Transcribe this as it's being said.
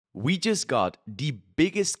We just got the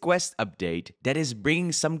biggest Quest update that is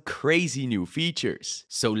bringing some crazy new features.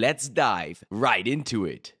 So let's dive right into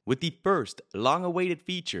it. With the first long-awaited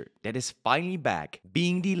feature that is finally back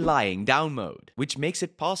being the lying down mode, which makes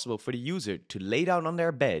it possible for the user to lay down on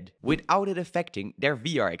their bed without it affecting their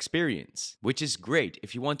VR experience, which is great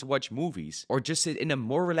if you want to watch movies or just sit in a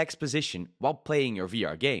more relaxed position while playing your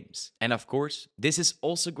VR games. And of course, this is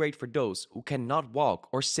also great for those who cannot walk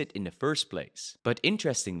or sit in the first place. But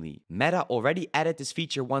interestingly, Meta already added this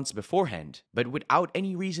feature once beforehand, but without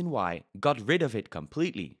any reason why, got rid of it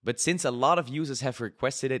completely. But since a lot of users have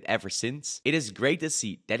requested it ever since, it is great to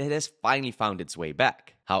see that it has finally found its way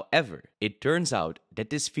back. However, it turns out that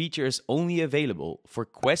this feature is only available for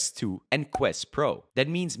Quest 2 and Quest Pro. That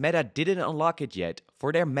means Meta didn't unlock it yet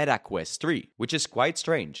for their Meta Quest 3, which is quite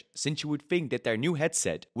strange since you would think that their new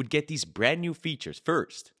headset would get these brand new features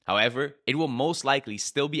first. However, it will most likely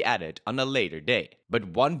still be added on a later day.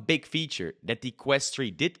 But one big feature that the Quest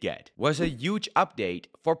 3 did get was a huge update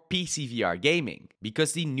for PCVR gaming,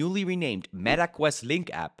 because the newly renamed Meta Quest Link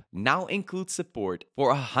app now includes support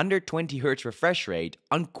for 120Hz refresh rate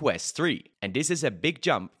on Quest 3. And this is a big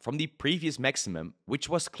jump from the previous maximum, which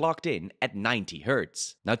was clocked in at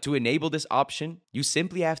 90Hz. Now, to enable this option, you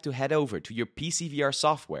simply have to head over to your PCVR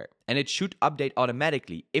software, and it should update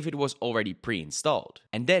automatically if it was already pre-installed.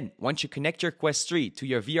 And then, once you connect your Quest 3 to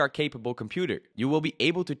your VR-capable computer, you will be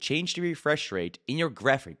able to change the refresh rate in your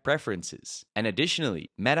graphic preferences. And additionally,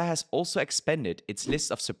 Meta has also expanded its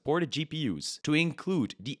list of supported GPUs to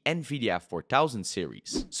include the NVIDIA 4000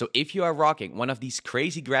 series. So if you are rocking one of these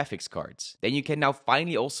crazy graphics cards, then you can now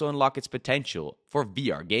finally also unlock its potential for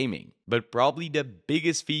VR gaming. But probably the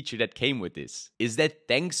biggest feature that came with this is that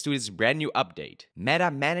thanks to this brand new update,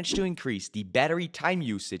 Meta managed to increase the battery time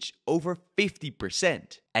usage over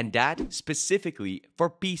 50%. And that specifically for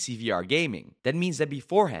PCVR gaming. That means that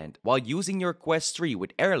beforehand, while using your Quest 3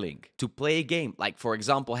 with AirLink to play a game like for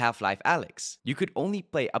example Half-Life Alyx, you could only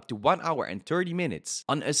play up to 1 hour and 30 minutes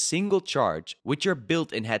on a single charge with your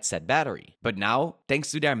built-in headset battery. But now,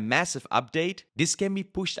 thanks to their massive update, this can be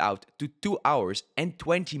pushed out to 2 hours and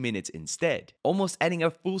 20 minutes instead, almost adding a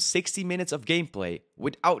full 60 minutes of gameplay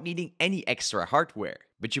without needing any extra hardware.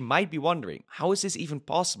 But you might be wondering, how is this even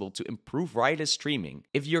possible to improve wireless streaming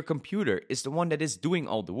if your computer is the one that is doing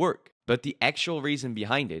all the work? But the actual reason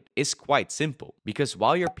behind it is quite simple, because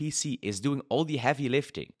while your PC is doing all the heavy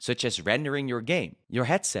lifting, such as rendering your game, your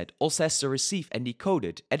headset also has to receive and decode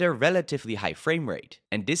it at a relatively high frame rate.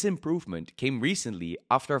 And this improvement came recently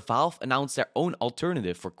after Valve announced their own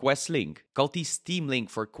alternative for Quest Link, called the Steam Link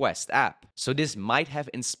for Quest app. So this might have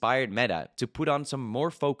inspired Meta to put on some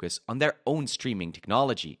more focus on their own streaming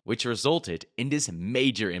technology, which resulted in this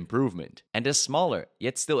major improvement. And a smaller,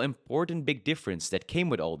 yet still important big difference that came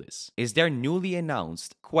with all this is their newly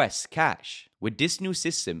announced Quest Cash, with this new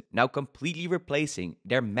system now completely replacing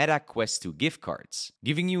their Meta Quest 2 gift cards,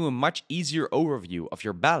 giving you a much easier overview of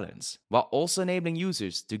your balance, while also enabling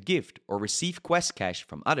users to gift or receive Quest Cash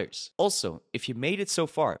from others. Also, if you made it so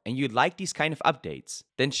far and you like these kind of updates,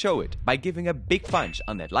 then show it by giving a big punch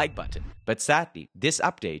on that like button. But sadly, this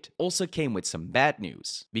update also came with some bad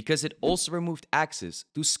news, because it also removed access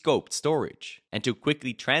to scoped storage. And to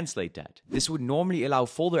quickly translate that, this would normally allow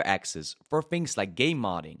folder access for things like game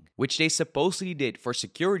modding, which they supposedly did for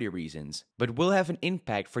security reasons, but will have an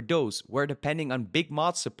impact for those who are depending on big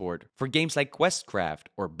mod support for games like Questcraft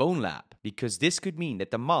or Bone Lab, because this could mean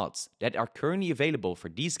that the mods that are currently available for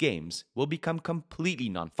these games will become completely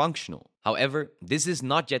non-functional. However, this is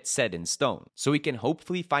not yet set in stone, so we can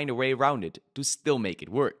hopefully find a way around it to still make it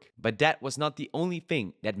work. But that was not the only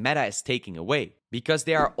thing that Meta is taking away, because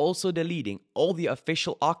they are also deleting all the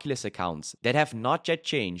official Oculus accounts that have not yet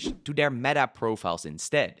changed to their Meta profiles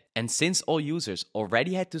instead. And since all users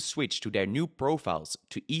already had to switch to their new profiles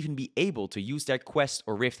to even be able to use their Quest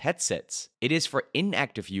or Rift headsets, it is for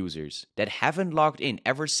inactive users that haven't logged in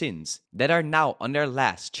ever since that are now on their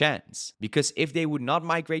last chance. Because if they would not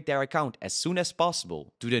migrate their account as soon as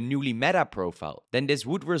possible to the newly Meta profile, then this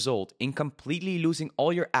would result in completely losing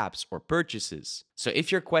all your apps or purchases. So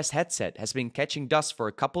if your Quest headset has been catching dust for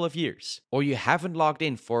a couple of years, or you haven't logged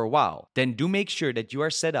in for a while, then do make sure that you are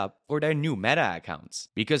set up for their new Meta accounts,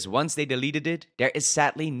 because once they deleted it, there is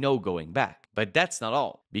sadly no going back. But that's not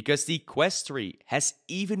all, because the Quest 3 has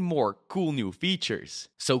even more cool new features.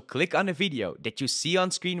 So click on the video that you see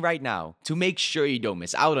on screen right now to make sure you don't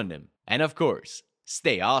miss out on them. And of course,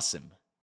 stay awesome.